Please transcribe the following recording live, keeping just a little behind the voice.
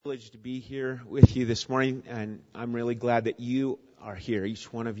privilege to be here with you this morning, and I'm really glad that you are here,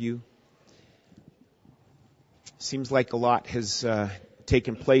 each one of you. Seems like a lot has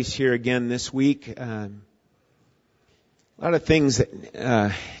taken place here again this week. A lot of things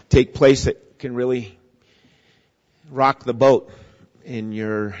that take place that can really rock the boat in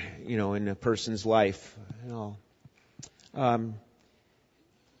your, in a person's life.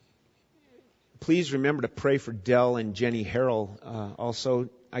 Please remember to pray for Dell and Jenny Harrell. Also,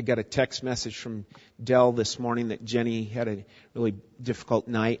 I got a text message from Dell this morning that Jenny had a really difficult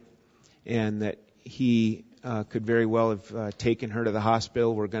night and that he could very well have taken her to the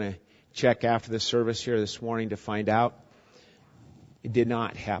hospital. We're going to check after the service here this morning to find out. It did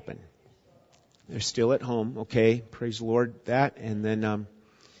not happen. They're still at home. Okay, praise the Lord that. And then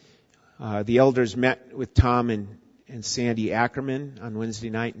the elders met with Tom and Sandy Ackerman on Wednesday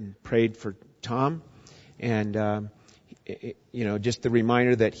night and prayed for Tom, and just the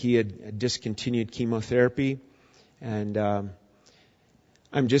reminder that he had discontinued chemotherapy, and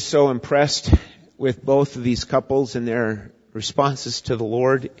I'm just so impressed with both of these couples and their responses to the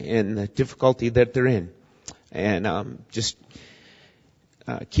Lord and the difficulty that they're in, and just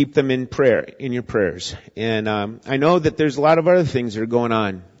keep them in prayer, in your prayers. And I know that there's a lot of other things that are going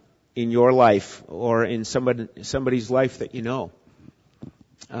on in your life or in somebody's life that you know.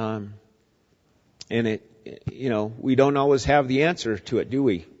 And we don't always have the answer to it, do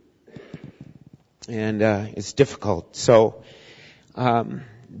we? And it's difficult. So,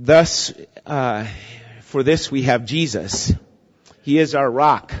 thus, for this we have Jesus. He is our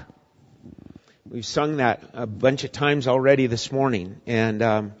rock. We've sung that a bunch of times already this morning,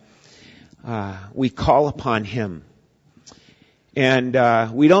 and we call upon Him.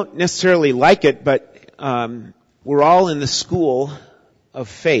 And we don't necessarily like it, but we're all in the school of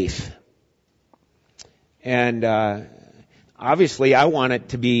faith. And obviously I want it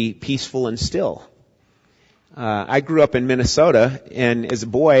to be peaceful and still. I grew up in Minnesota, and as a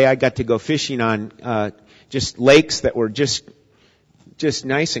boy I got to go fishing on just lakes that were just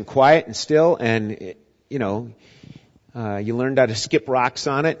nice and quiet and still, and you learned how to skip rocks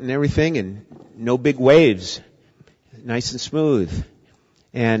on it and everything, and no big waves, nice and smooth.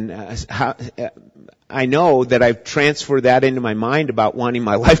 And I know that I've transferred that into my mind about wanting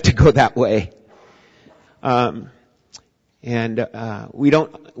my life to go that way. We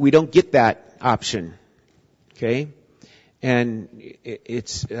don't get that option. Okay? And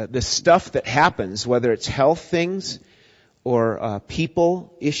it's the stuff that happens, whether it's health things or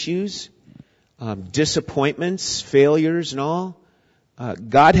people issues, disappointments, failures and all.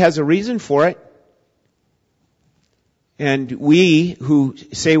 God has a reason for it. And we who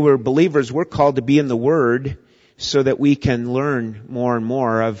say we're believers, we're called to be in the Word so that we can learn more and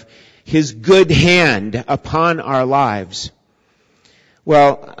more of His good hand upon our lives.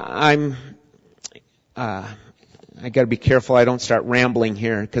 Well, I gotta be careful I don't start rambling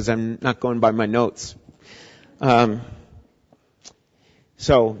here because I'm not going by my notes.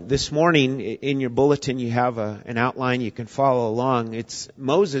 So this morning in your bulletin you have an outline you can follow along. It's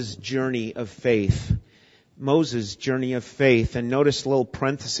Moses' journey of faith. Moses' journey of faith. And notice little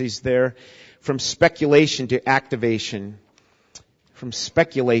parentheses there. From speculation to activation. From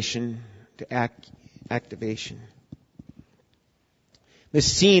speculation to activation.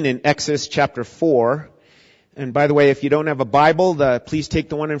 This scene in Exodus chapter 4. And by the way, if you don't have a Bible, please take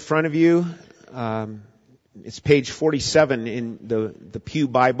the one in front of you. It's page 47 in the Pew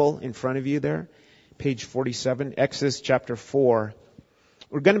Bible in front of you there. Page 47, Exodus chapter 4.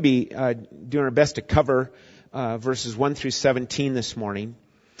 We're going to be doing our best to cover verses 1 through 17 this morning.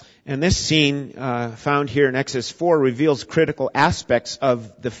 And this scene found here in Exodus 4 reveals critical aspects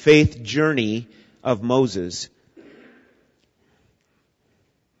of the faith journey of Moses.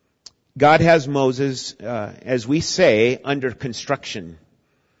 God has Moses, as we say, under construction.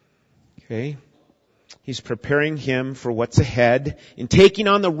 Okay? He's preparing him for what's ahead in taking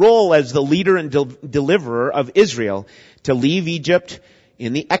on the role as the leader and deliverer of Israel to leave Egypt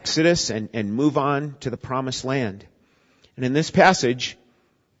in the Exodus and move on to the promised land. And in this passage,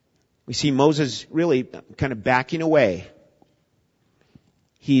 we see Moses really kind of backing away.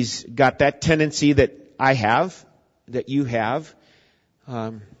 He's got that tendency that I have, that you have.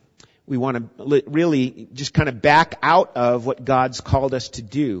 We want to really just kind of back out of what God's called us to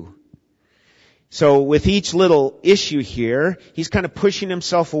do. So with each little issue here, he's kind of pushing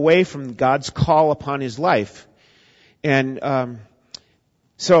himself away from God's call upon his life. And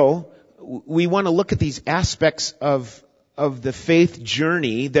so we want to look at these aspects of the faith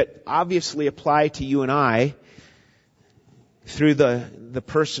journey that obviously apply to you and I through the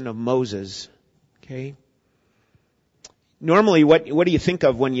person of Moses. Okay? Normally, what do you think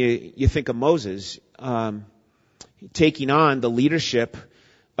of when you think of Moses? Taking on the leadership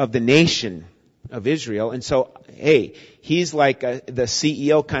of the nation of Israel. And so, hey, he's like the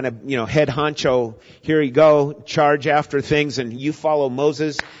CEO kind of, head honcho. Here you go, charge after things, and you follow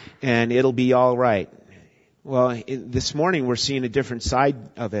Moses, and it'll be all right. Well, this morning we're seeing a different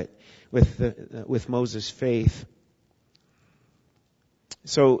side of it with Moses' faith.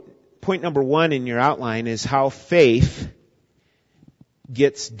 So, point number 1 in your outline is how faith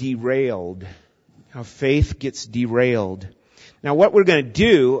gets derailed. How faith gets derailed. Now what we're going to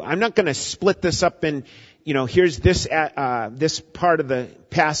do, I'm not going to split this up in, here's this part of the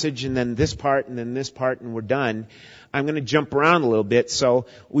passage and then this part and then this part and we're done. I'm going to jump around a little bit. So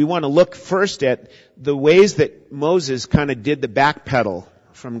we want to look first at the ways that Moses kind of did the backpedal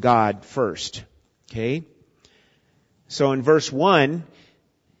from God first. Okay? So in verse 1,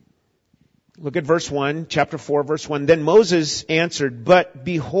 look at verse 1, chapter 4, verse 1. Then Moses answered, "But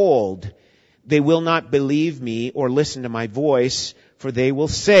behold, they will not believe me or listen to my voice, for they will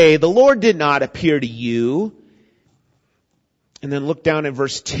say, 'The Lord did not appear to you.'" And then look down at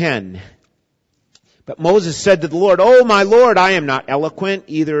verse 10. "But Moses said to the Lord, 'Oh, my Lord, I am not eloquent,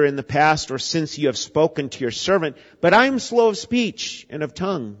 either in the past or since you have spoken to your servant, but I am slow of speech and of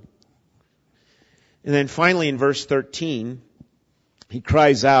tongue.'" And then finally in verse 13, he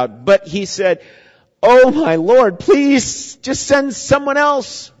cries out, "But he said, 'Oh, my Lord, please just send someone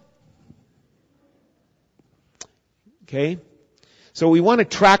else.'" Okay? So we want to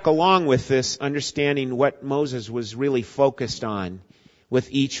track along with this, understanding what Moses was really focused on with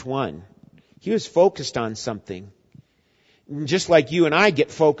each one. He was focused on something. And just like you and I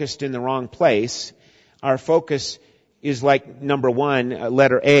get focused in the wrong place, our focus is like number 1,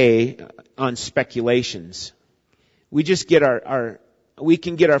 letter A, on speculations. We just get we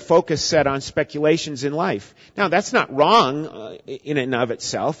can get our focus set on speculations in life. Now, that's not wrong in and of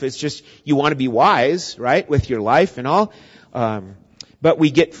itself. It's just you want to be wise, right, with your life and all. But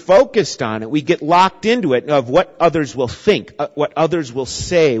we get focused on it. We get locked into it of what others will think, what others will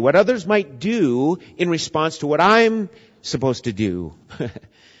say, what others might do in response to what I'm supposed to do.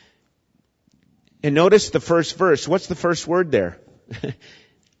 And notice the first verse. What's the first word there?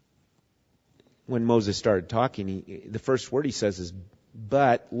 When Moses started talking, the first word he says is,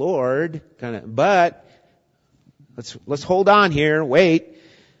 "But, Lord," but, let's hold on here, wait.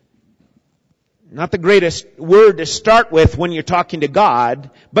 Not the greatest word to start with when you're talking to God,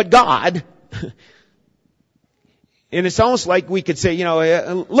 but God. And it's almost like we could say,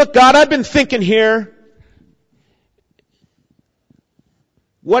 "Look, God, I've been thinking here.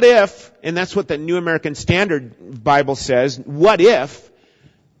 What if," and that's what the New American Standard Bible says, "what if,"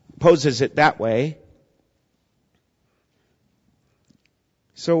 poses it that way.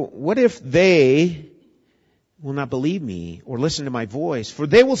 So what if they will not believe me or listen to my voice? For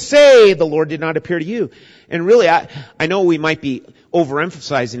they will say, "The Lord did not appear to you." And really, I know we might be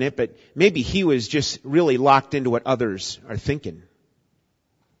overemphasizing it, but maybe he was just really locked into what others are thinking.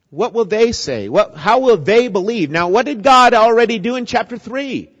 What will they say? How will they believe? Now, what did God already do in chapter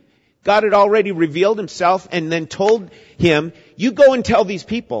 3? God had already revealed himself and then told him, "You go and tell these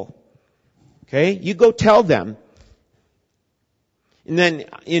people." Okay? You go tell them. And then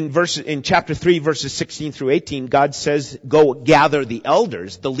in chapter 3, verses 16 through 18, God says, "Go gather the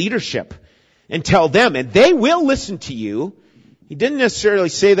elders, the leadership, and tell them, and they will listen to you." He didn't necessarily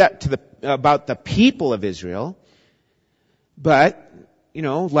say that about the people of Israel. But,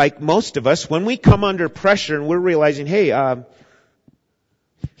 like most of us, when we come under pressure and we're realizing, hey,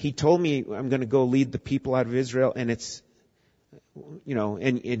 he told me I'm going to go lead the people out of Israel, and it's,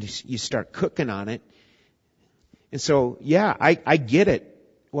 and you start cooking on it. And so, yeah, I get it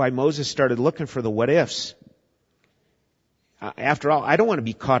why Moses started looking for the what ifs. After all, I don't want to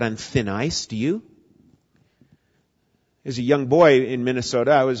be caught on thin ice, do you? As a young boy in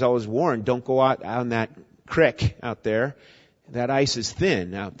Minnesota, I was always warned, don't go out on that creek out there. That ice is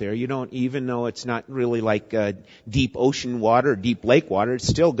thin out there. You don't, even though it's not really like deep ocean water or deep lake water, it's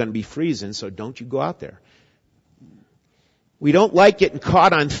still going to be freezing, so don't you go out there. We don't like getting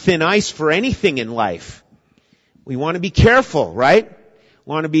caught on thin ice for anything in life. We want to be careful, right? We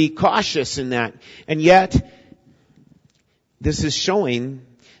want to be cautious in that. And yet, this is showing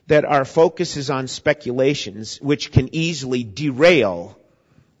that our focus is on speculations, which can easily derail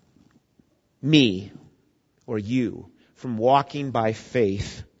me or you from walking by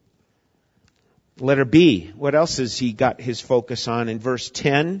faith. Letter B. What else has he got his focus on in verse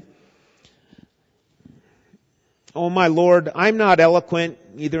 10? "Oh, my Lord, I'm not eloquent,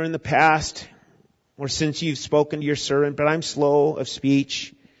 either in the past or since you've spoken to your servant, but I'm slow of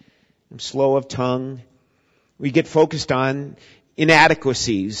speech, I'm slow of tongue." We get focused on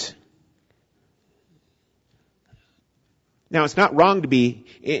inadequacies. Now, it's not wrong to be,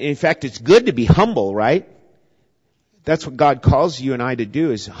 in fact, it's good to be humble, right? That's what God calls you and I to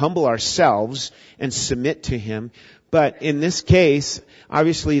do, is humble ourselves and submit to Him. But in this case,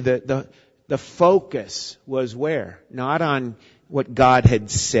 obviously the focus was where? Not on what God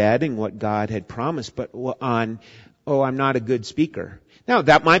had said and what God had promised, but on, I'm not a good speaker. Now,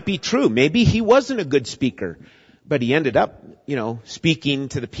 that might be true. Maybe he wasn't a good speaker, but he ended up, speaking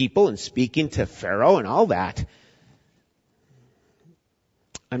to the people and speaking to Pharaoh and all that.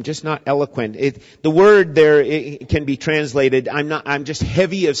 I'm just not eloquent. The word there, it can be translated, I'm just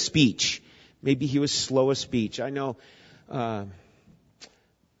heavy of speech. Maybe he was slow of speech. I know,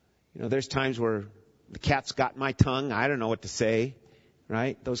 there's times where the cat's got my tongue. I don't know what to say,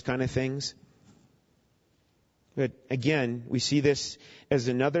 right? Those kind of things. But again, we see this as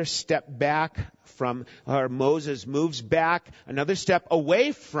another step back from, or Moses moves back another step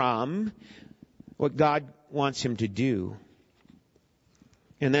away from what God wants him to do.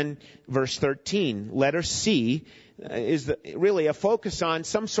 And then verse 13, letter C, is really a focus on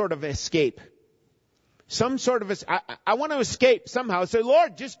some sort of escape. Some sort of, I want to escape somehow. Say,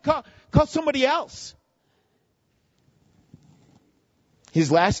 Lord, just call somebody else.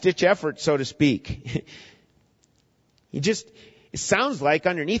 His last ditch effort, so to speak. It sounds like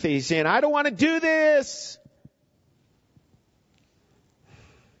underneath it, he's saying, I don't want to do this.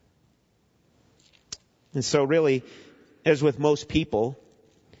 And so really, as with most people,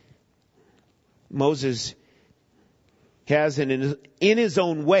 Moses has, in his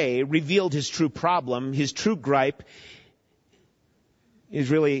own way, revealed his true problem. His true gripe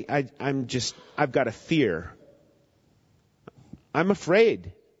is really, I've got a fear. I'm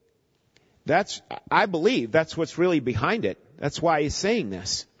afraid. I believe that's what's really behind it. That's why he's saying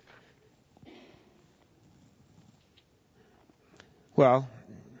this. Well,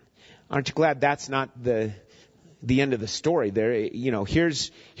 aren't you glad that's not the end of the story there?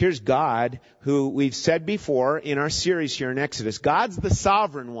 Here's God, who we've said before in our series here in Exodus. God's the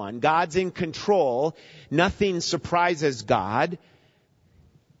sovereign one. God's in control. Nothing surprises God.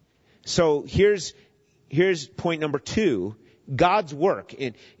 So here's point number 2. God's work.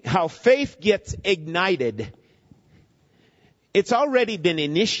 How faith gets ignited. It's already been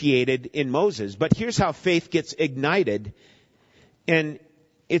initiated in Moses, but here's how faith gets ignited. And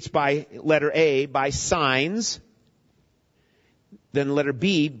it's by letter A, by signs. Then letter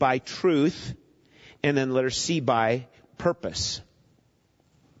B, by truth. And then letter C, by purpose.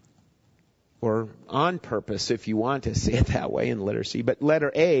 Or on purpose, if you want to say it that way in letter C. But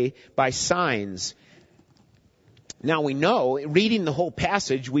letter A, by signs. Now we know, reading the whole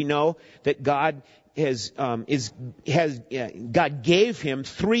passage, we know that God God gave him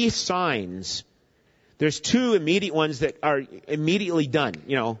 3 signs. There's 2 immediate ones that are immediately done,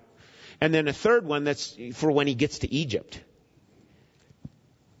 and then a third one that's for when he gets to Egypt.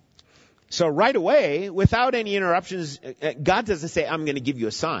 So right away, without any interruptions, God doesn't say, I'm going to give you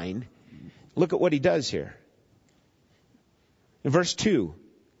a sign. Look at what he does here. In verse 2,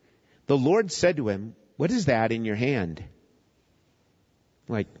 the Lord said to him, what is that in your hand?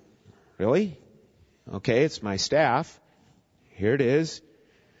 Like, really? Okay, it's my staff. Here it is.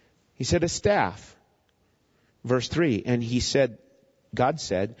 He said, a staff. Verse 3, and God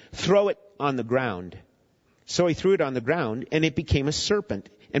said, throw it on the ground. So he threw it on the ground, and it became a serpent,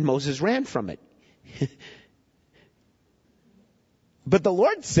 and Moses ran from it. But the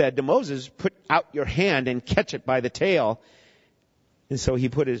Lord said to Moses, put out your hand and catch it by the tail. And so he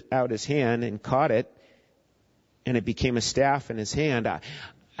put out his hand and caught it, and it became a staff in his hand.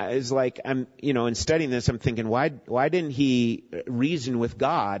 It's like, in studying this, I'm thinking, why didn't he reason with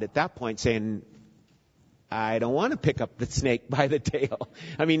God at that point, saying, I don't want to pick up the snake by the tail.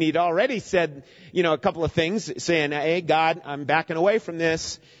 I mean, he'd already said, a couple of things, saying, hey, God, I'm backing away from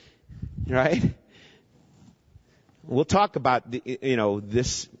this, right? We'll talk about,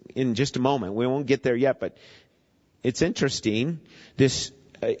 this in just a moment. We won't get there yet, but it's interesting. This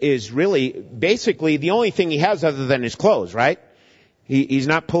is really basically the only thing he has other than his clothes, right? He's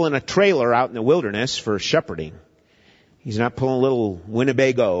not pulling a trailer out in the wilderness for shepherding. He's not pulling a little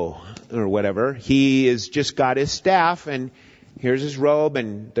Winnebago or whatever. He has just got his staff, and here's his robe,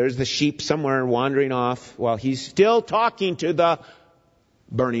 and there's the sheep somewhere wandering off while he's still talking to the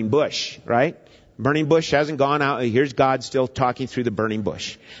burning bush, right? Burning bush hasn't gone out. Here's God still talking through the burning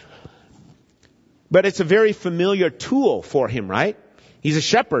bush. But it's a very familiar tool for him, right? He's a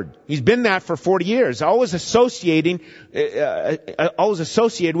shepherd. He's been that for 40 years, always associated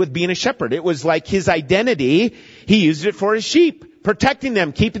with being a shepherd. It was like his identity. He used it for his sheep. protecting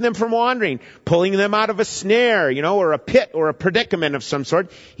them, keeping them from wandering, pulling them out of a snare, or a pit or a predicament of some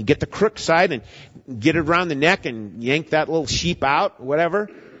sort. You get the crook side and get it around the neck and yank that little sheep out, whatever.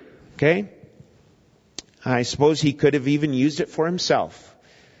 Okay? I suppose he could have even used it for himself.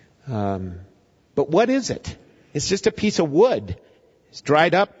 But what is it? It's just a piece of wood. It's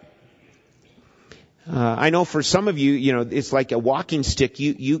dried up. I know for some of you, it's like a walking stick.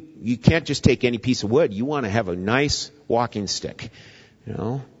 You can't just take any piece of wood. You want to have a nice walking stick,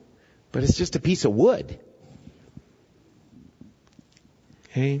 But it's just a piece of wood.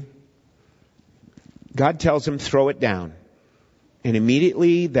 Okay? God tells him, throw it down. And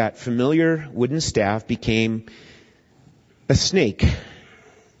immediately that familiar wooden staff became a snake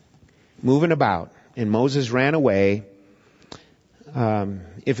moving about. And Moses ran away.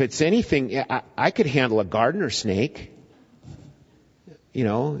 If it's anything, I could handle a gardener snake.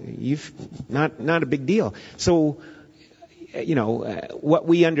 Not a big deal. So, what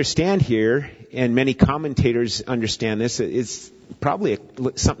we understand here, and many commentators understand this, is probably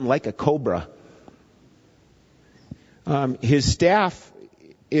something like a cobra. His staff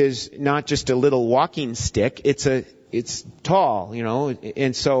is not just a little walking stick. It's tall,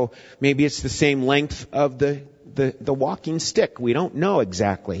 and so maybe it's the same length of the walking stick. We don't know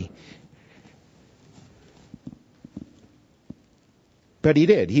exactly. But he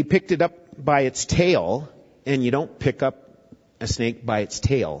did. He picked it up by its tail, and you don't pick up a snake by its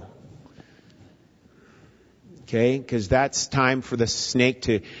tail. Okay? Because that's time for the snake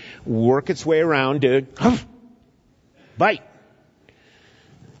to work its way around to bite.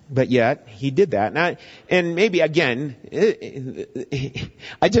 But yet, he did that. And maybe again,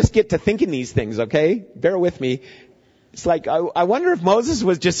 I just get to thinking these things, okay? Bear with me. It's like, I wonder if Moses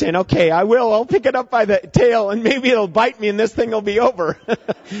was just saying, okay, I'll pick it up by the tail and maybe it'll bite me and this thing will be over.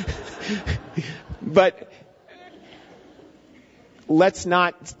 But let's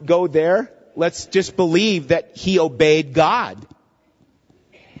not go there. Let's just believe that he obeyed God.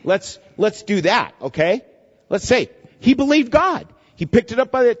 Let's do that, okay? Let's say, he believed God. He picked it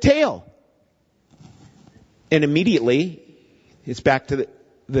up by the tail. And immediately, it's back to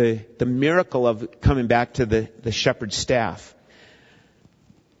the miracle of coming back to the shepherd's staff.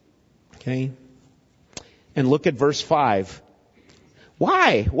 Okay? And look at verse 5.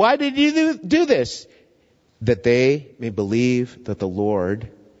 Why? Why did you do this? That they may believe that the Lord,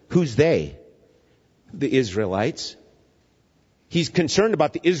 who's they? The Israelites. He's concerned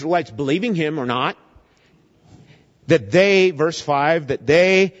about the Israelites believing him or not. That they, verse 5, that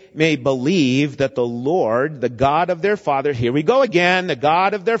they may believe that the Lord, the God of their father, here we go again, the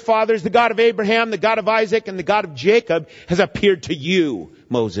God of their fathers, the God of Abraham, the God of Isaac, and the God of Jacob has appeared to you,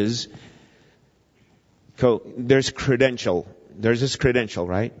 Moses. So there's credential. There's this credential,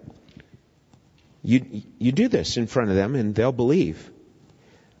 right? You do this in front of them and they'll believe.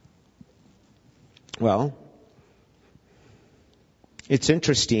 Well, it's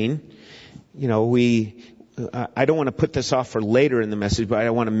interesting. I don't want to put this off for later in the message, but I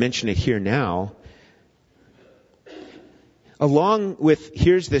want to mention it here now. Along with,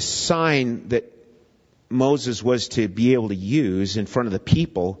 here's this sign that Moses was to be able to use in front of the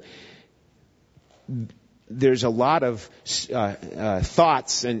people. There's a lot of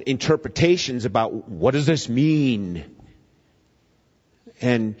thoughts and interpretations about what does this mean?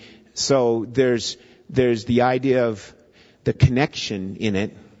 And so there's the idea of the connection in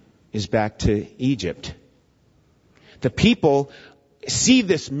it is back to Egypt. The people see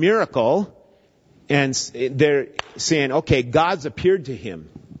this miracle and they're saying, okay, God's appeared to him.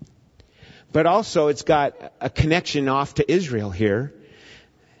 But also it's got a connection off to Israel here.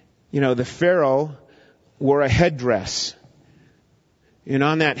 The Pharaoh wore a headdress. And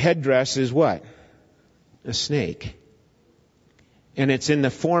on that headdress is what? A snake. And it's in the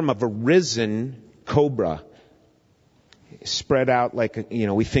form of a risen cobra. Spread out like,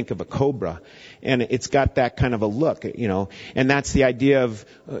 we think of a cobra. And it's got that kind of a look, And that's the idea of,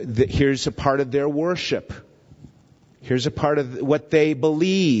 here's a part of their worship. Here's a part of what they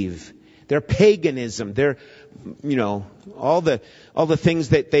believe. Their paganism. Their, all the things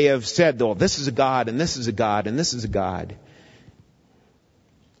that they have said, oh, this is a God, and this is a God, and this is a God.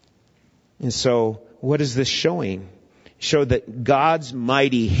 And so, what is this showing? Show that God's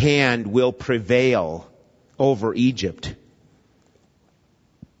mighty hand will prevail over Egypt.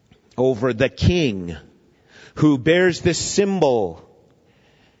 Over the king who bears this symbol.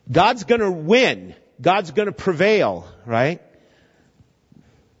 God's going to win. God's going to prevail, right?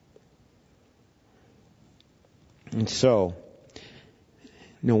 And so,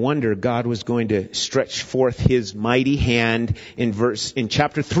 no wonder God was going to stretch forth his mighty hand in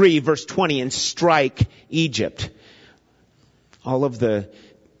chapter 3, verse 20, and strike Egypt. all of the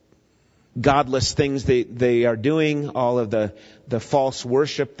godless things they are doing, all of the false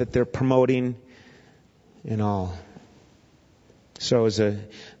worship that they're promoting, and all. So as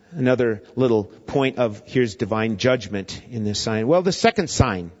another little point of here's divine judgment in this sign. Well, the second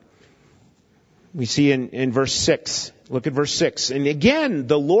sign we see in verse 6. Look at verse 6. And again,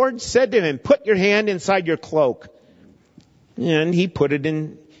 the Lord said to him, put your hand inside your cloak. And he put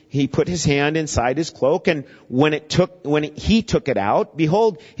his hand inside his cloak, and when he took it out,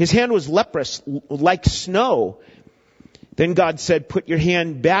 behold, his hand was leprous like snow. Then God said, put your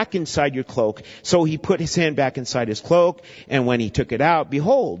hand back inside your cloak. So he put his hand back inside his cloak, and when he took it out,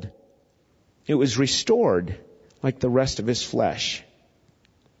 behold, it was restored like the rest of his flesh.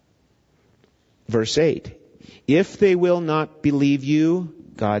 Verse 8. If they will not believe you,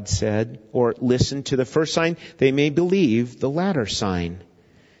 God said, or listen to the first sign, they may believe the latter sign.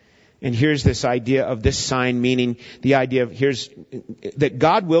 And here's this idea of this sign, meaning the idea of that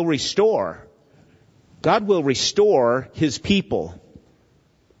God will restore. God will restore His people.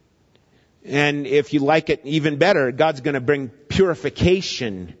 And if you like it even better, God's going to bring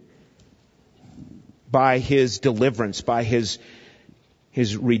purification by His deliverance, by His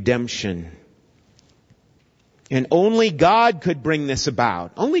redemption. And only God could bring this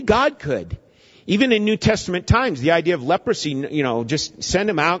about. Only God could. Even in New Testament times, the idea of leprosy, just send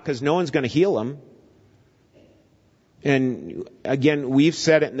them out because no one's going to heal them. And again, we've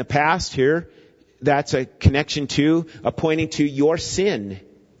said it in the past here, that's a connection to, pointing to your sin.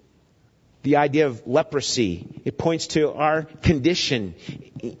 The idea of leprosy. It points to our condition.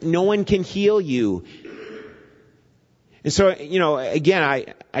 No one can heal you. And so,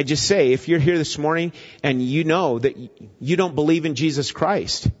 again, I just say, if you're here this morning and you know that you don't believe in Jesus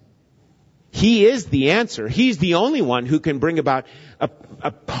Christ, He is the answer. He's the only one who can bring about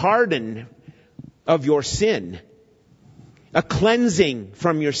a pardon of your sin, a cleansing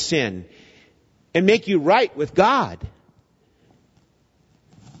from your sin, and make you right with God.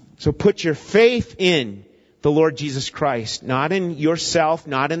 So put your faith in the Lord Jesus Christ, not in yourself,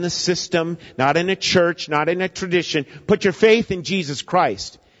 not in the system, not in a church, not in a tradition. Put your faith in Jesus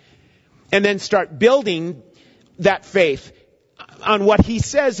Christ. And then start building that faith on what He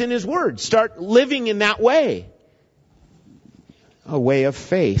says in His Word. Start living in that way. A way of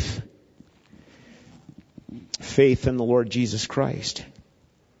faith. Faith in the Lord Jesus Christ.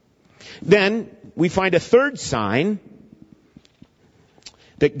 Then we find a third sign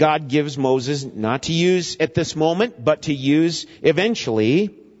that God gives Moses not to use at this moment, but to use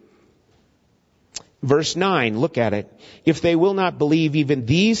eventually. Verse 9, look at it. If they will not believe even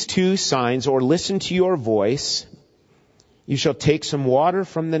these two signs or listen to your voice, you shall take some water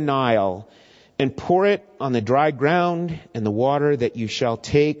from the Nile and pour it on the dry ground, and the water that you shall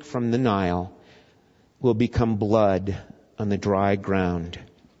take from the Nile will become blood on the dry ground.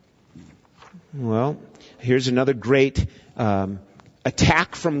 Well, here's another great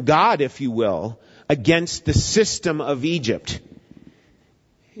attack from God, if you will, against the system of Egypt.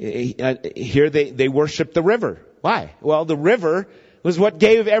 Here they worship the river. Why? Well, the river was what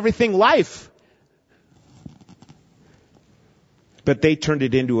gave everything life. But they turned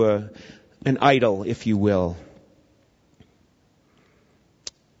it into an idol, if you will,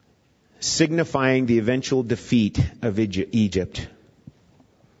 signifying the eventual defeat of Egypt.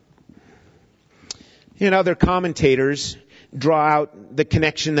 And other commentators draw out the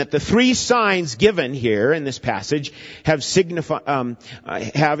connection that the three signs given here in this passage have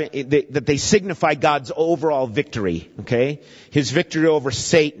that they signify God's overall victory. Okay, His victory over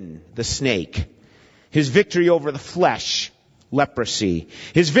Satan, the snake, His victory over the flesh, leprosy,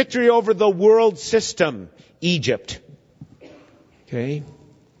 His victory over the world system, Egypt. Okay.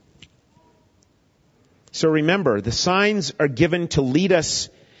 So remember, the signs are given to lead us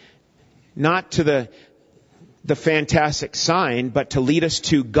not to the fantastic sign, but to lead us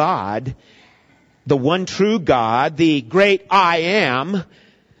to God, the one true God, the great I am.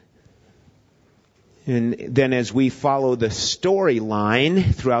 And then as we follow the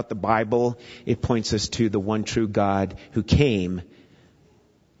storyline throughout the Bible, it points us to the one true God who came,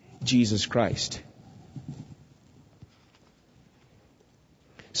 Jesus Christ.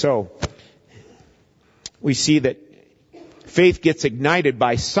 So, we see that faith gets ignited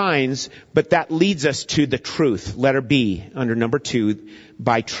by signs, but that leads us to the truth. Letter B, under number 2,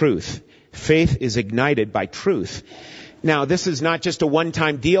 by truth. Faith is ignited by truth. Now, this is not just a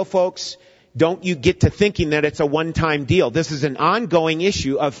one-time deal, folks. Don't you get to thinking that it's a one-time deal. This is an ongoing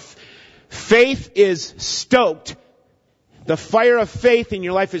issue of faith is stoked. The fire of faith in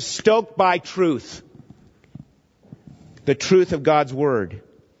your life is stoked by truth. The truth of God's Word.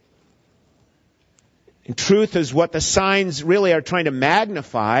 And truth is what the signs really are trying to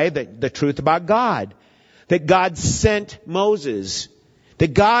magnify, the truth about God. That God sent Moses.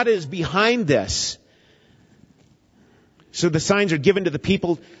 That God is behind this. So the signs are given to the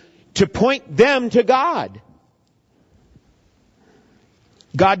people to point them to God.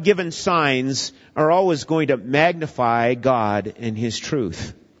 God-given signs are always going to magnify God and His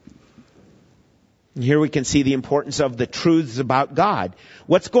truth. And here we can see the importance of the truths about God.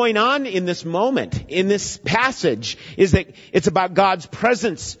 What's going on in this moment, in this passage, is that it's about God's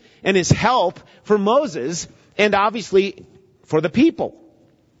presence and His help for Moses and obviously for the people.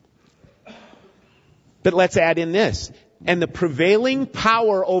 But let's add in this. And the prevailing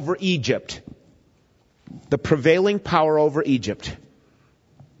power over Egypt. The prevailing power over Egypt.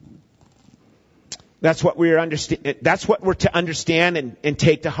 That's what we're to understand and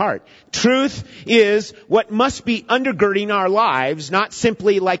take to heart. Truth is what must be undergirding our lives, not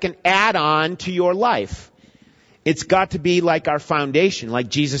simply like an add-on to your life. It's got to be like our foundation, like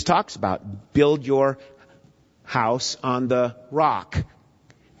Jesus talks about. Build your house on the rock,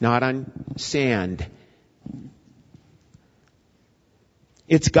 not on sand.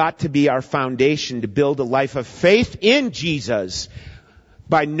 It's got to be our foundation to build a life of faith in Jesus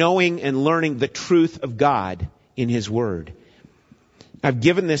by knowing and learning the truth of God in His Word. I've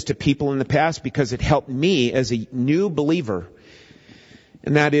given this to people in the past because it helped me as a new believer.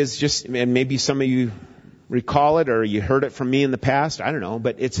 And that is just, and maybe some of you recall it or you heard it from me in the past, I don't know,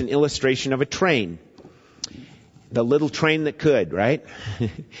 but it's an illustration of a train. The little train that could, right?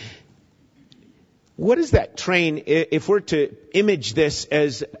 What is that train, if we're to image this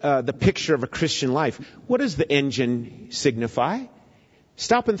as the picture of a Christian life, what does the engine signify?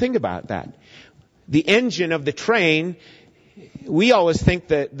 Stop and think about that. The engine of the train, we always think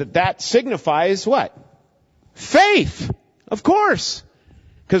that signifies what? Faith, of course.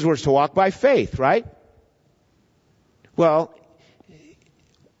 Because we're to walk by faith, right? Well,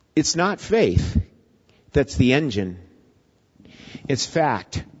 it's not faith that's the engine. It's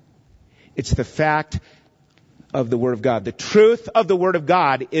fact. It's the fact of the Word of God. The truth of the Word of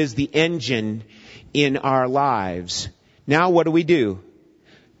God is the engine in our lives. Now what do?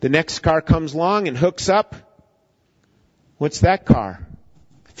 The next car comes along and hooks up. What's that car?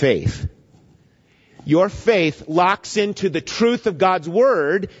 Faith. Your faith locks into the truth of God's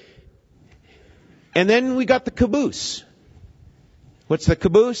Word. And then we got the caboose. What's the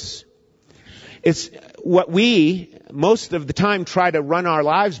caboose? It's what we, most of the time, try to run our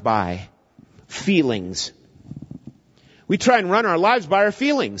lives by. Feelings. We try and run our lives by our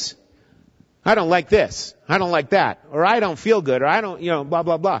feelings. I don't like this. I don't like that. Or I don't feel good. Or I don't, blah,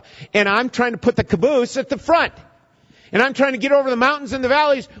 blah, blah. And I'm trying to put the caboose at the front. And I'm trying to get over the mountains and the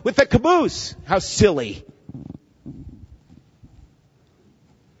valleys with the caboose. How silly.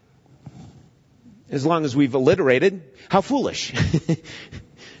 As long as we've alliterated, how foolish.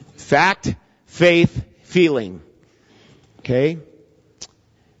 Fact, faith, feeling. Okay?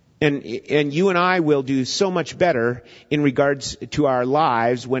 And you and I will do so much better in regards to our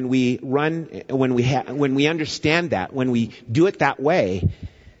lives when we understand that, when we do it that way,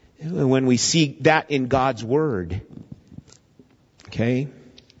 when we see that in God's Word. Okay?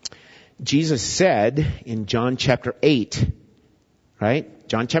 Jesus said in John chapter 8, right?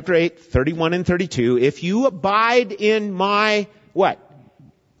 John chapter 8, 31 and 32, if you abide in my, what?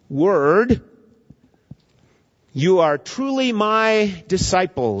 Word, you are truly my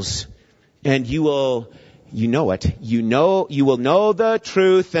disciples, and you will know the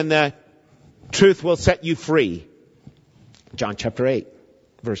truth, and the truth will set you free. John chapter 8,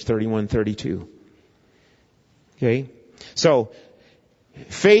 verse 31, 32. Okay? So,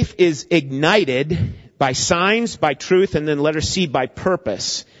 faith is ignited by signs, by truth, and then letter C, by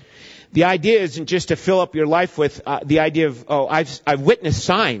purpose. The idea isn't just to fill up your life with the idea of, I've witnessed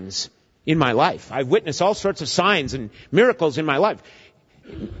signs in my life. I've witnessed all sorts of signs and miracles in my life.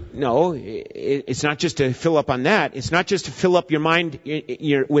 No, it's not just to fill up on that. It's not just to fill up your mind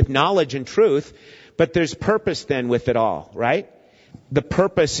with knowledge and truth, but there's purpose then with it all, right? The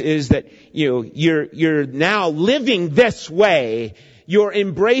purpose is that you're now living this way. You're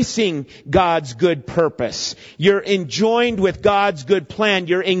embracing God's good purpose. You're enjoined with God's good plan.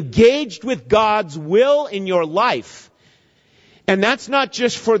 You're engaged with God's will in your life. And that's not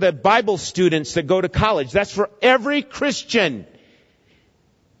just for the Bible students that go to college. That's for every Christian.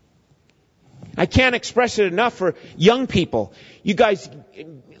 I can't express it enough for young people. You guys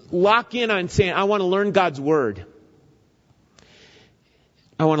lock in on saying, I want to learn God's Word.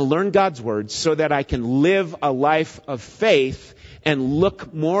 I want to learn God's Word so that I can live a life of faith and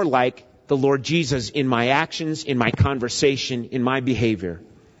look more like the Lord Jesus in my actions, in my conversation, in my behavior.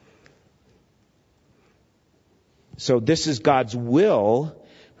 So this is God's will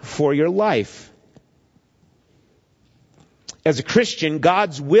for your life. As a Christian,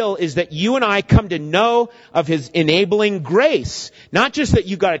 God's will is that you and I come to know of His enabling grace. Not just that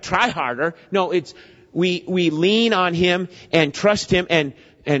you got to try harder. No, it's we lean on Him and trust Him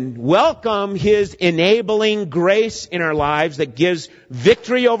and welcome His enabling grace in our lives that gives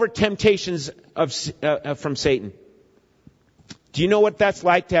victory over temptations from Satan. Do you know what that's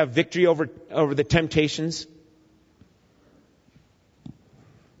like to have victory over the temptations?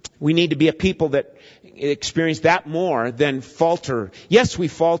 We need to be a people that experience that more than falter. Yes, we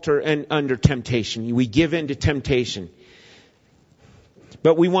falter under temptation. We give in to temptation.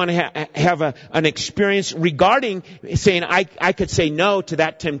 But we want to have an experience regarding saying, I could say no to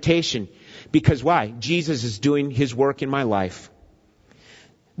that temptation. Because why? Jesus is doing His work in my life.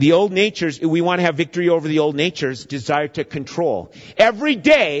 The old natures, we want to have victory over the old nature's desire to control. Every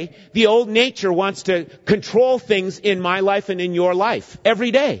day, the old nature wants to control things in my life and in your life.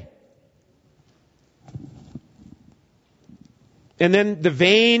 Every day. And then the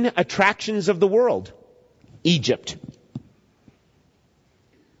vain attractions of the world. Egypt.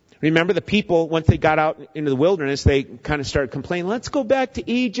 Remember the people, once they got out into the wilderness, they kind of started complaining, let's go back to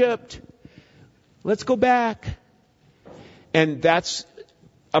Egypt. Let's go back. And that's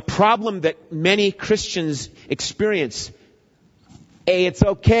a problem that many Christians experience. Hey, it's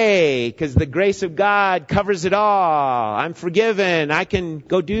okay, because the grace of God covers it all. I'm forgiven. I can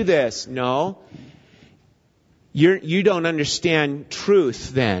go do this. No. You don't understand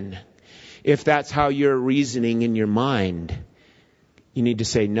truth then, if that's how you're reasoning in your mind. You need to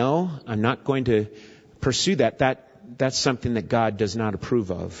say, no, I'm not going to pursue that. That's something that God does not approve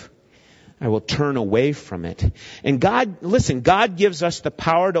of. I will turn away from it. And God gives us the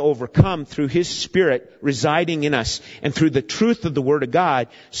power to overcome through His Spirit residing in us and through the truth of the Word of God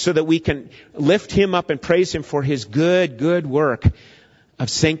so that we can lift Him up and praise Him for His good work of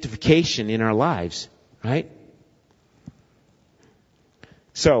sanctification in our lives. Right?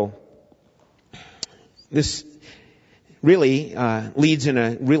 So, this really leads in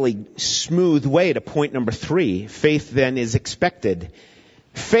a really smooth way to point number 3. Faith then is expected.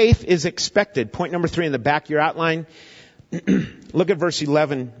 Faith is expected. Point number 3 in the back of your outline. Look at verse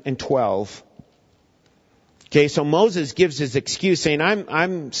 11 and 12. Okay, so Moses gives his excuse saying,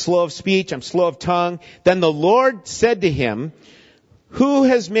 I'm slow of speech, I'm slow of tongue. Then the Lord said to him, who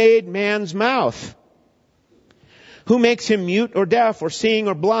has made man's mouth? Who makes him mute or deaf or seeing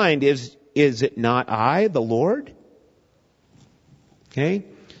or blind? Is it not I, the Lord? Okay,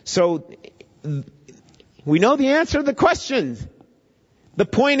 so we know the answer to the question. The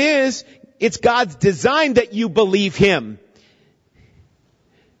point is, it's God's design that you believe Him.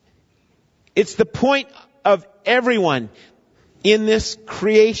 It's the point of everyone in this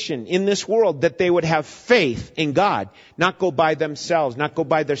creation, in this world, that they would have faith in God. Not go by themselves, not go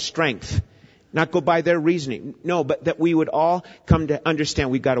by their strength, not go by their reasoning. No, but that we would all come to understand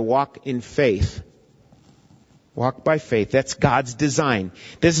we've got to walk in faith. Walk by faith. That's God's design.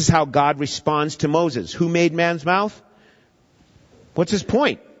 This is how God responds to Moses. Who made man's mouth? What's his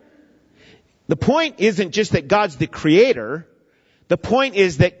point? The point isn't just that God's the creator. The point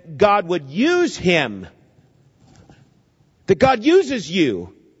is that God would use him. That God uses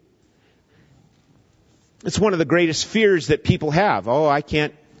you. It's one of the greatest fears that people have. Oh, I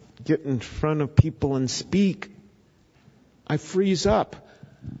can't get in front of people and speak. I freeze up.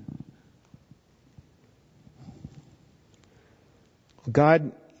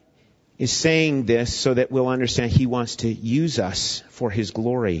 God is saying this so that we'll understand He wants to use us for His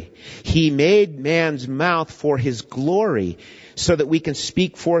glory. He made man's mouth for His glory so that we can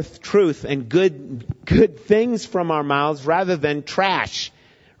speak forth truth and good things from our mouths rather than trash,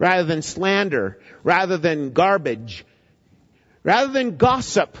 rather than slander, rather than garbage, rather than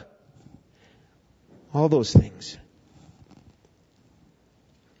gossip. All those things.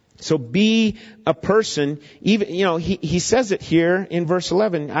 So be a person, even, he says it here in verse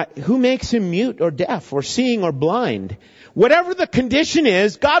 11, who makes him mute or deaf or seeing or blind? Whatever the condition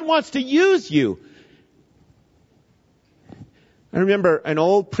is, God wants to use you. I remember an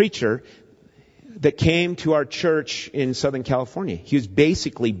old preacher that came to our church in Southern California. He was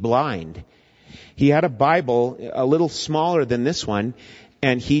basically blind. He had a Bible a little smaller than this one,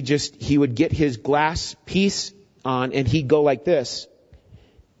 and he would get his glass piece on and he'd go like this.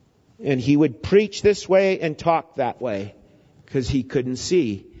 And he would preach this way and talk that way because he couldn't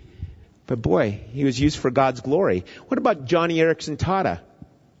see. But boy, he was used for God's glory. What about Johnny Erickson Tata?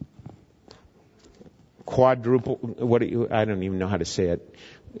 Quadruple, I don't even know how to say it.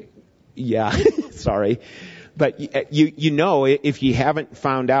 Yeah, sorry. But you know, if you haven't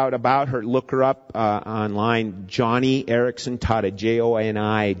found out about her, look her up online. Joni Eareckson Tada,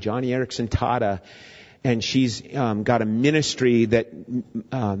 Joni, Joni Eareckson Tada. And she's got a ministry that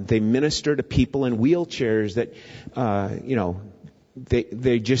they minister to people in wheelchairs that,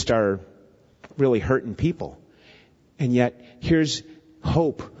 they just are really hurting people. And yet, here's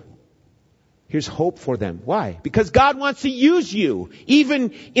hope. Here's hope for them. Why? Because God wants to use you,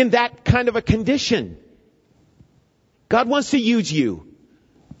 even in that kind of a condition. God wants to use you.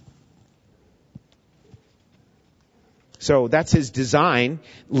 So that's His design.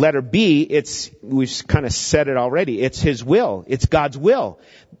 Letter B, we've kind of said it already. It's His will. It's God's will.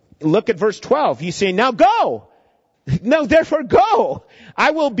 Look at verse 12. He's saying, now go. No, therefore go.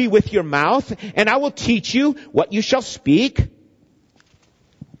 I will be with your mouth, and I will teach you what you shall speak.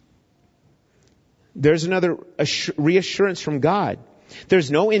 There's another reassurance from God.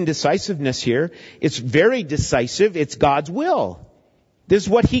 There's no indecisiveness here. It's very decisive. It's God's will. This is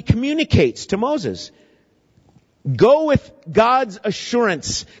what He communicates to Moses. Go with God's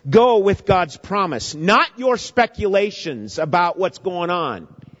assurance. Go with God's promise. Not your speculations about what's going on.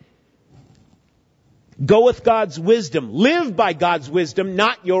 Go with God's wisdom. Live by God's wisdom,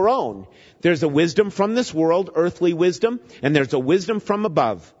 not your own. There's a wisdom from this world, earthly wisdom, and there's a wisdom from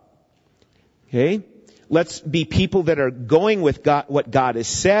above. Okay? Let's be people that are going with God, what God has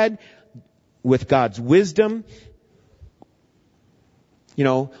said, with God's wisdom. You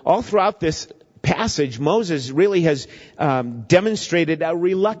know, all throughout this passage, Moses really has demonstrated a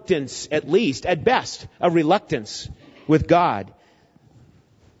reluctance, at least, at best, a reluctance with God.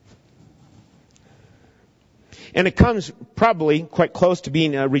 And it comes probably quite close to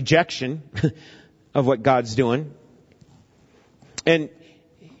being a rejection of what God's doing. And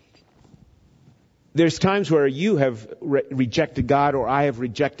there's times where you have rejected God, or I have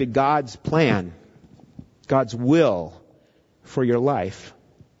rejected God's plan, God's will for your life.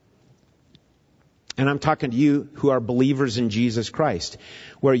 And I'm talking to you who are believers in Jesus Christ,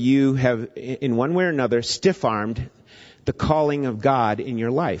 where you have, in one way or another, stiff-armed the calling of God in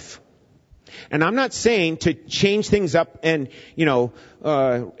your life. And I'm not saying to change things up and,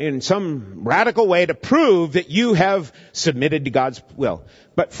 in some radical way to prove that you have submitted to God's will.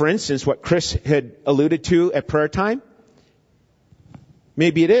 But for instance, what Chris had alluded to at prayer time,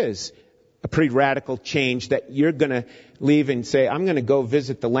 maybe it is a pretty radical change that you're going to leave and say, I'm going to go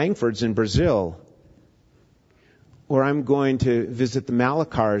visit the Langfords in Brazil. Or I'm going to visit the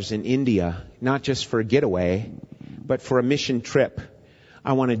Malakars in India, not just for a getaway, but for a mission trip.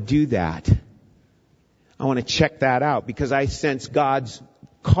 I want to do that. I want to check that out because I sense God's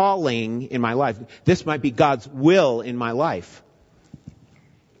calling in my life. This might be God's will in my life.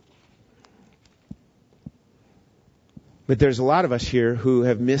 But there's a lot of us here who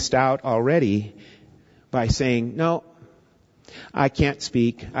have missed out already by saying, no, I can't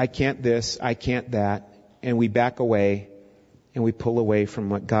speak, I can't this, I can't that. And we back away and we pull away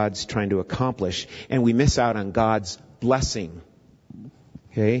from what God's trying to accomplish. And we miss out on God's blessing.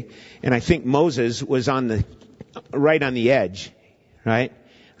 Okay? And I think Moses was right on the edge, right?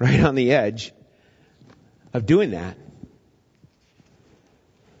 Right on the edge of doing that.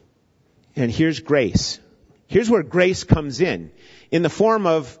 And here's grace. Here's where grace comes in the form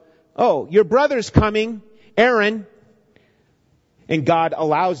of, your brother's coming, Aaron. And God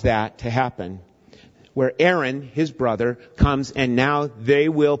allows that to happen. Where Aaron, his brother, comes and now they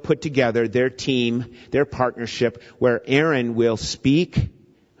will put together their team, their partnership, where Aaron will speak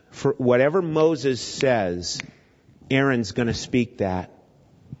for whatever Moses says. Aaron's going to speak that.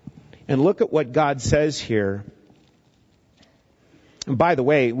 And look at what God says here. And by the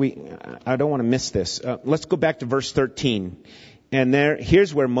way, I don't want to miss this. Let's go back to verse 13. And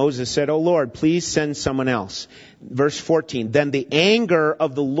here's where Moses said, "Oh Lord, please send someone else." Verse 14. Then the anger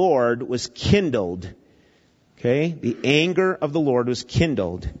of the Lord was kindled. Okay? The anger of the Lord was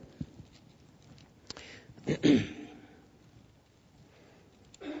kindled.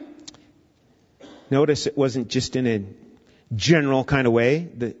 Notice it wasn't just in a general kind of way.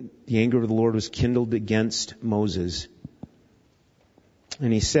 The anger of the Lord was kindled against Moses.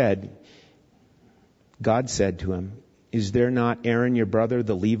 And God said to him, "Is there not Aaron your brother,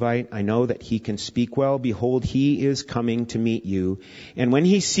 the Levite? I know that he can speak well. Behold, he is coming to meet you. And when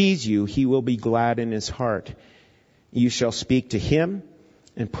he sees you, he will be glad in his heart. You shall speak to him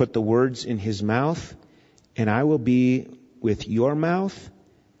and put the words in his mouth. And I will be with your mouth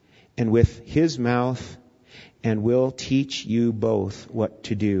and with his mouth and will teach you both what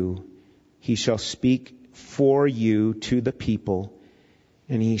to do. He shall speak for you to the people,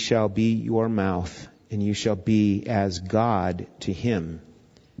 and he shall be your mouth, and you shall be as God to him."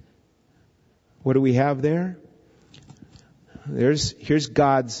 What do we have there? Here's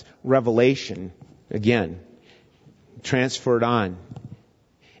God's revelation again, transferred on.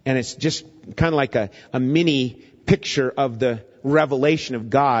 And it's just kind of like a mini picture of the revelation of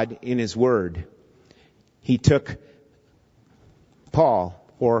God in His Word. He took Paul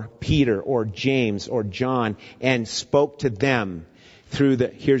or Peter or James or John and spoke to them through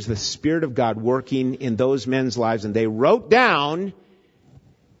here's the Spirit of God working in those men's lives, and they wrote down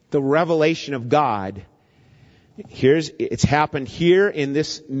the revelation of God. It's happened here in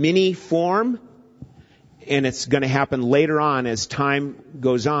this mini form, and it's going to happen later on as time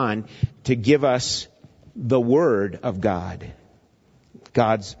goes on to give us the Word of God,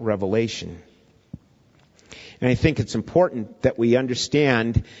 God's revelation. And I think it's important that we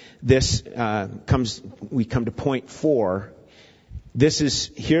understand this. We come to point 4.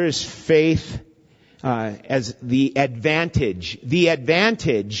 Here is faith as the advantage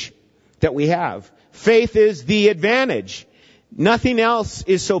that we have. Faith is the advantage. Nothing else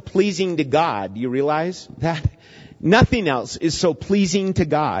is so pleasing to God. Do you realize that? Nothing else is so pleasing to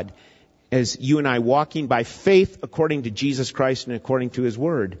God as you and I walking by faith according to Jesus Christ and according to His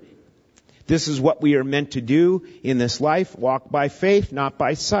Word. This is what we are meant to do in this life. Walk by faith, not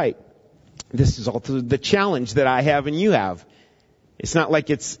by sight. This is also the challenge that I have and you have. It's not like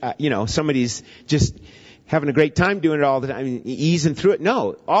it's, somebody's just having a great time doing it all the time, easing through it.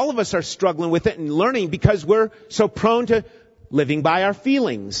 No, all of us are struggling with it and learning because we're so prone to living by our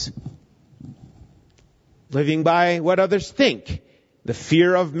feelings. Living by what others think. The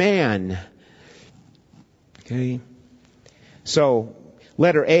fear of man. Okay. So,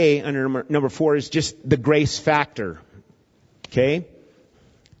 letter A under number 4 is just the grace factor. Okay.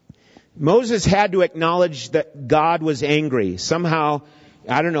 Moses had to acknowledge that God was angry. Somehow,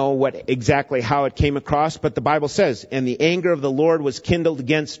 I don't know how it came across, but the Bible says, and the anger of the Lord was kindled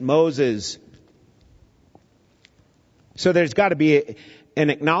against Moses. So there's got to be an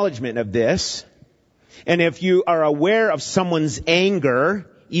acknowledgement of this. And if you are aware of someone's anger,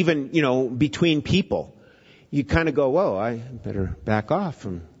 even, between people, you kind of go, whoa, I better back off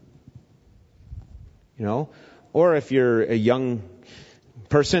from, or if you're a young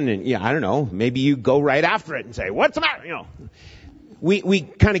person and, maybe you go right after it and say, what's the matter? We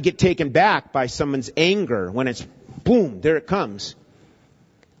kind of get taken back by someone's anger when it's boom, there it comes.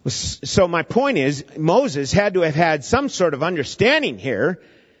 So my point is, Moses had to have had some sort of understanding here.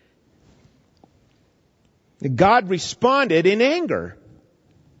 God responded in anger.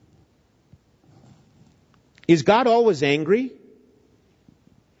 Is God always angry?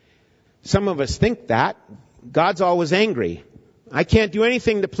 Some of us think that. God's always angry. I can't do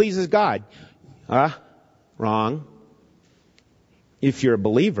anything that pleases God. Wrong. If you're a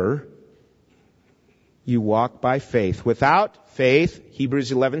believer, you walk by faith. Without faith,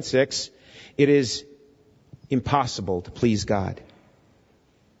 Hebrews 11:6, it is impossible to please God.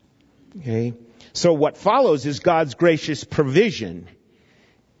 Okay? So what follows is God's gracious provision.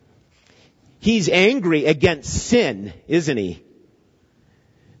 He's angry against sin, isn't He?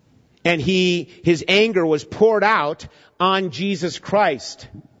 And His anger was poured out on Jesus Christ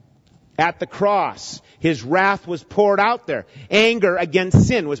at the cross. His wrath was poured out there. Anger against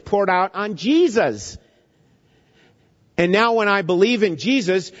sin was poured out on Jesus. And now when I believe in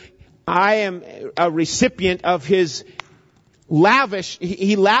Jesus, I am a recipient of His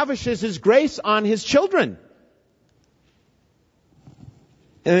He lavishes His grace on His children.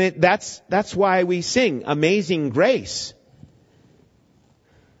 And that's why we sing Amazing Grace.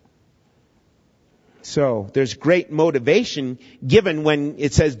 So there's great motivation given when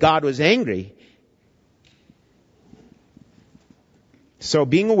it says God was angry. So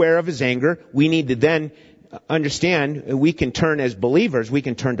being aware of His anger, we need to then understand we can turn as believers, we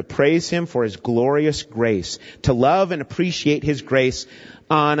can turn to praise Him for His glorious grace, to love and appreciate His grace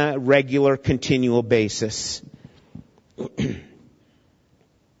on a regular, continual basis.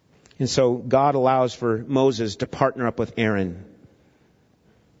 And so God allows for Moses to partner up with Aaron.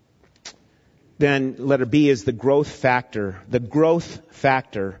 Then letter B is the growth factor. The growth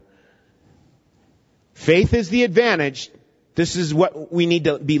factor. Faith is the advantage. This is what we need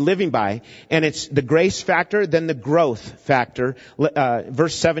to be living by. And it's the grace factor, then the growth factor.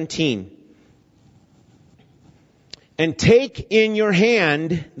 Verse 17. And take in your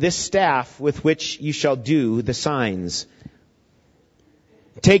hand this staff with which you shall do the signs.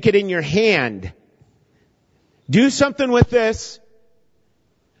 Take it in your hand. Do something with this.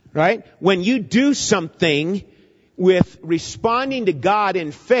 Right? When you do something with responding to God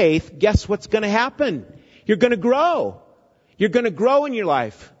in faith, guess what's going to happen? You're going to grow. You're going to grow in your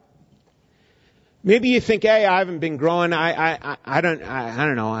life. Maybe you think, hey, I haven't been growing. I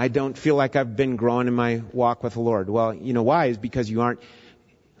don't know. I don't feel like I've been growing in my walk with the Lord. Well, you know why? Is because you aren't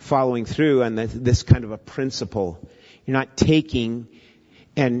following through on this kind of a principle. You're not taking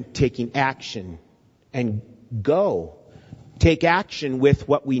action and go. Take action with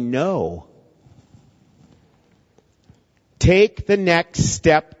what we know. Take the next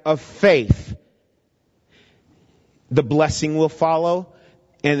step of faith. The blessing will follow,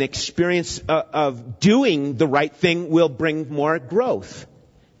 and the experience of doing the right thing will bring more growth.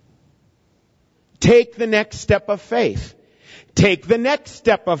 Take the next step of faith. Take the next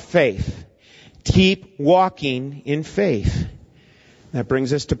step of faith. Keep walking in faith. That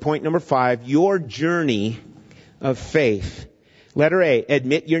brings us to point number 5, your journey of faith. Letter A,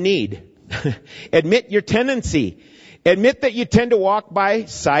 admit your need. Admit your tendency. Admit that you tend to walk by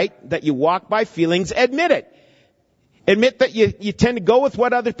sight, that you walk by feelings. Admit it. Admit that you tend to go with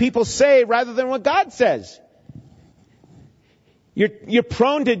what other people say rather than what God says. You're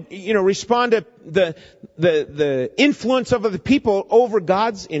prone to, respond to the influence of other people over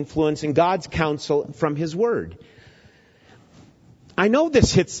God's influence and God's counsel from His Word. I know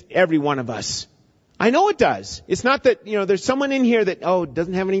this hits every one of us. I know it does. It's not that, there's someone in here that,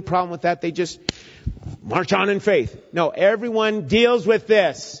 doesn't have any problem with that. They just march on in faith. No, everyone deals with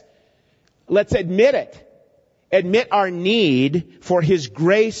this. Let's admit it. Admit our need for His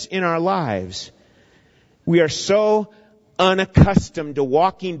grace in our lives. We are so unaccustomed to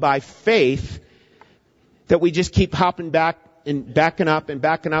walking by faith that we just keep hopping back and backing up, and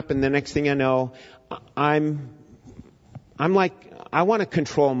the next thing I know, I'm like, I want to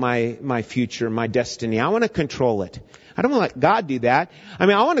control my future, my destiny. I want to control it. I don't want to let God do that. I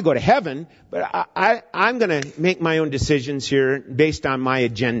want to go to heaven, but I'm going to make my own decisions here based on my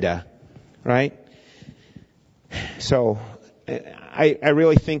agenda, right? So I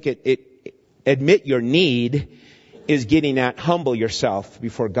really think admit your need is getting at humble yourself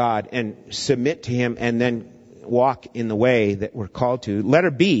before God and submit to Him, and then walk in the way that we're called to.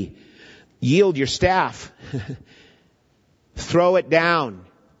 Letter B, yield your staff. Throw it down.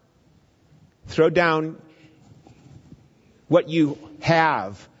 Throw down what you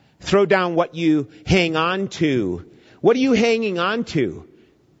have. Throw down what you hang on to. What are you hanging on to?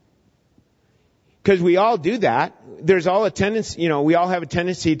 Because we all do that. There's all a tendency, we all have a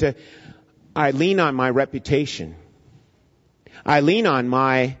tendency to, I lean on my reputation. I lean on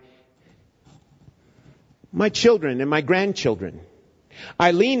my children and my grandchildren.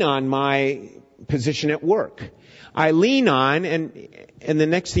 I lean on my position at work. I lean on, and the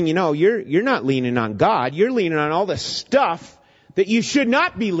next thing you know, you're not leaning on God. You're leaning on all the stuff that you should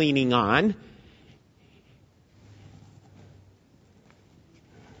not be leaning on.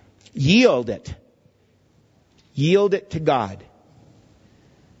 Yield it. Yield it to God.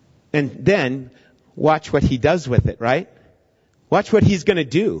 And then watch what He does with it, right? Watch what He's going to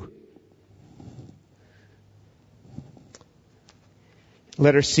do.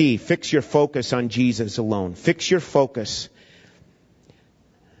 Letter C, fix your focus on Jesus alone. Fix your focus.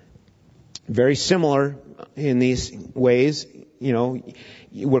 Very similar in these ways.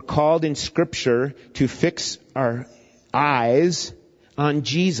 We're called in Scripture to fix our eyes on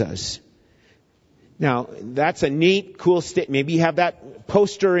Jesus. Now, that's a neat, cool statement. Maybe you have that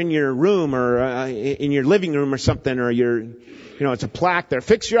poster in your room or in your living room or something, or it's a plaque there.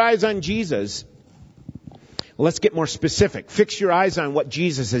 Fix your eyes on Jesus. Well, let's get more specific. Fix your eyes on what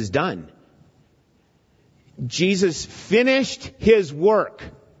Jesus has done. Jesus finished His work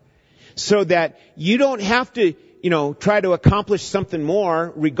so that you don't have to, try to accomplish something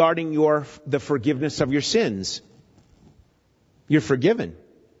more regarding the forgiveness of your sins. You're forgiven.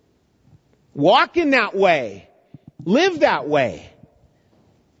 Walk in that way. Live that way.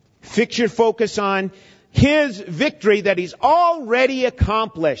 Fix your focus on His victory that He's already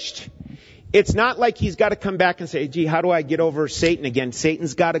accomplished. It's not like He's got to come back and say, gee, how do I get over Satan again?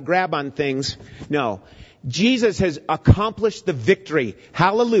 Satan's got to grab on things. No. Jesus has accomplished the victory.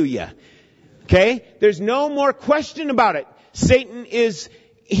 Hallelujah. Okay? There's no more question about it. Satan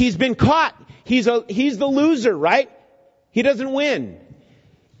he's been caught. He's the loser, right? He doesn't win.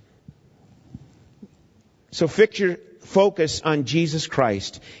 So fix your focus on Jesus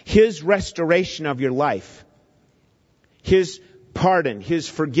Christ, His restoration of your life, His pardon, His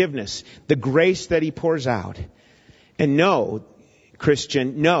forgiveness, the grace that He pours out. And know,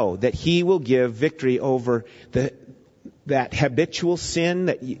 Christian, know that He will give victory over that habitual sin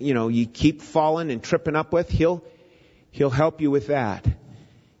that you keep falling and tripping up with. He'll help you with that.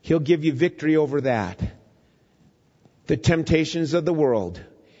 He'll give you victory over that. The temptations of the world.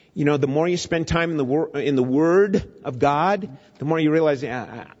 The more you spend time in the Word of God, the more you realize,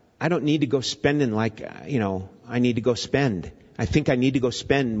 I don't need to go spending like, I need to go spend. I think I need to go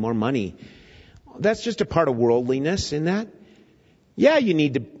spend more money. That's just a part of worldliness in that. Yeah, you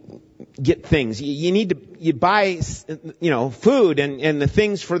need to get things. You buy, food and the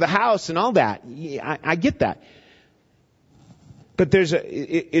things for the house and all that. I get that. But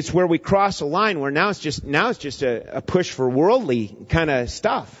it's where we cross a line where now it's just a push for worldly kind of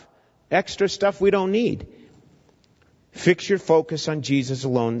stuff. Extra stuff we don't need. Fix your focus on Jesus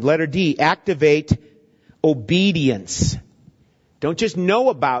alone. Letter D, activate obedience. Don't just know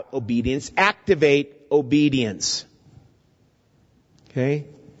about obedience, activate obedience. Okay?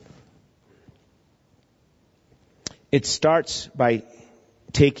 It starts by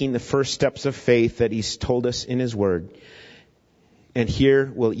taking the first steps of faith that He's told us in His Word. And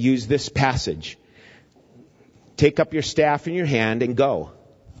here we'll use this passage. Take up your staff in your hand and go.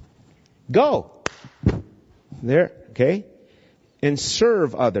 Go. There, okay? And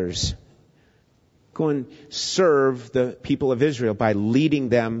serve others. Go and serve the people of Israel by leading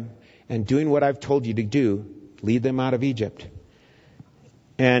them and doing what I've told you to do. Lead them out of Egypt.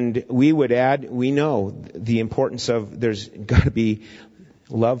 And we would add, we know the importance of there's got to be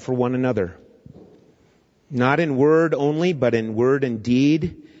love for one another. Not in word only, but in word and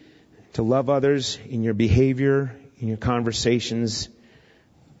deed. To love others in your behavior, in your conversations,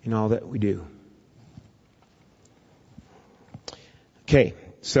 in all that we do. Okay,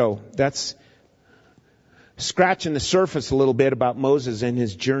 so that's scratching the surface a little bit about Moses and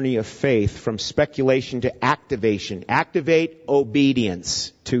his journey of faith from speculation to activation. Activate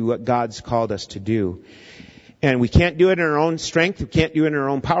obedience to what God's called us to do. And we can't do it in our own strength. We can't do it in our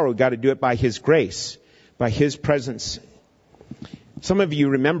own power. We've got to do it by His grace, by His presence. Some of you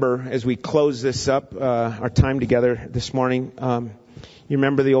remember, as we close this up, our time together this morning, you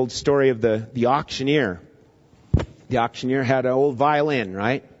remember the old story of the auctioneer. The auctioneer had an old violin,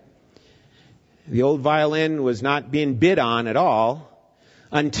 right? The old violin was not being bid on at all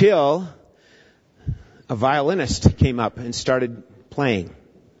until a violinist came up and started playing.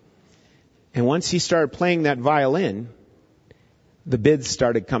 And once he started playing that violin, the bids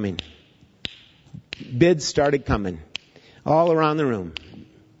started coming. Bids started coming all around the room.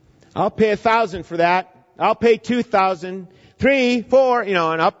 I'll pay $1,000 for that. I'll pay $2,000, $3,000,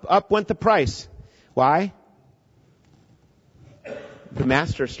 $4,000, and up went the price. Why? The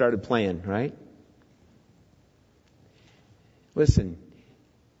master started playing, right? Listen,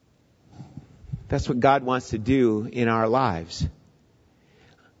 that's what God wants to do in our lives.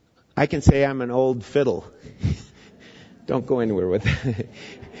 I can say I'm an old fiddle. Don't go anywhere with that.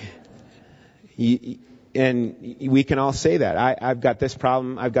 And we can all say that. I've got this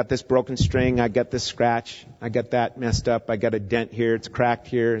problem. I've got this broken string. I've got this scratch. I got that messed up. I got a dent here. It's cracked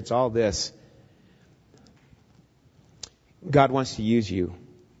here. It's all this. God wants to use you.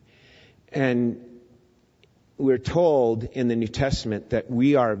 And we're told in the New Testament that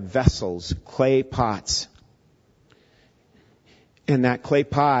we are vessels, clay pots. And that clay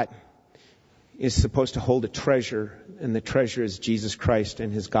pot is supposed to hold a treasure, and the treasure is Jesus Christ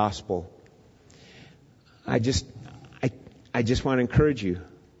and His gospel. I just want to encourage you.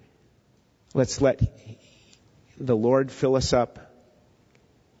 Let's let the Lord fill us up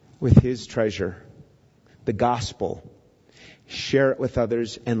with His treasure, the gospel. Share it with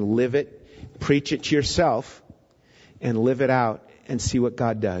others and live it. Preach it to yourself and live it out and see what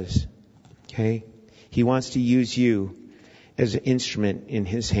God does. Okay? He wants to use you as an instrument in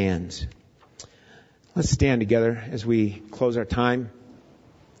His hands. Let's stand together as we close our time.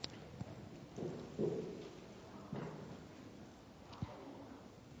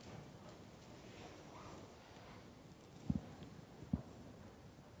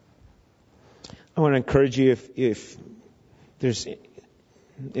 I want to encourage you if this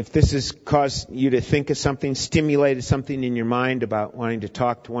has caused you to think of something, stimulated something in your mind about wanting to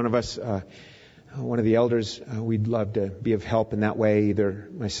talk to one of us, one of the elders, we'd love to be of help in that way, either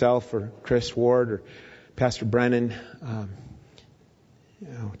myself or Chris Ward or Pastor Brennan,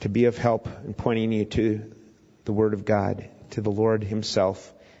 to be of help in pointing you to the Word of God, to the Lord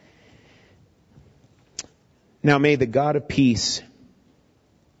Himself. Now may the God of peace,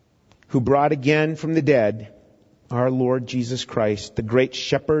 who brought again from the dead our Lord Jesus Christ, the great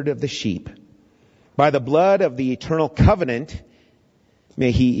shepherd of the sheep, by the blood of the eternal covenant,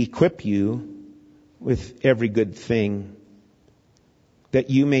 may He equip you with every good thing, that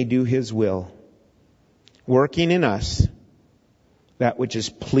you may do His will, working in us that which is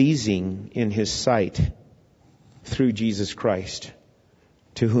pleasing in His sight, through Jesus Christ,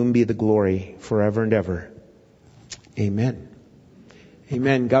 to whom be the glory forever and ever. Amen.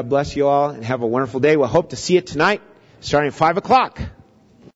 Amen. God bless you all and have a wonderful day. We'll hope to see you tonight starting at 5 o'clock.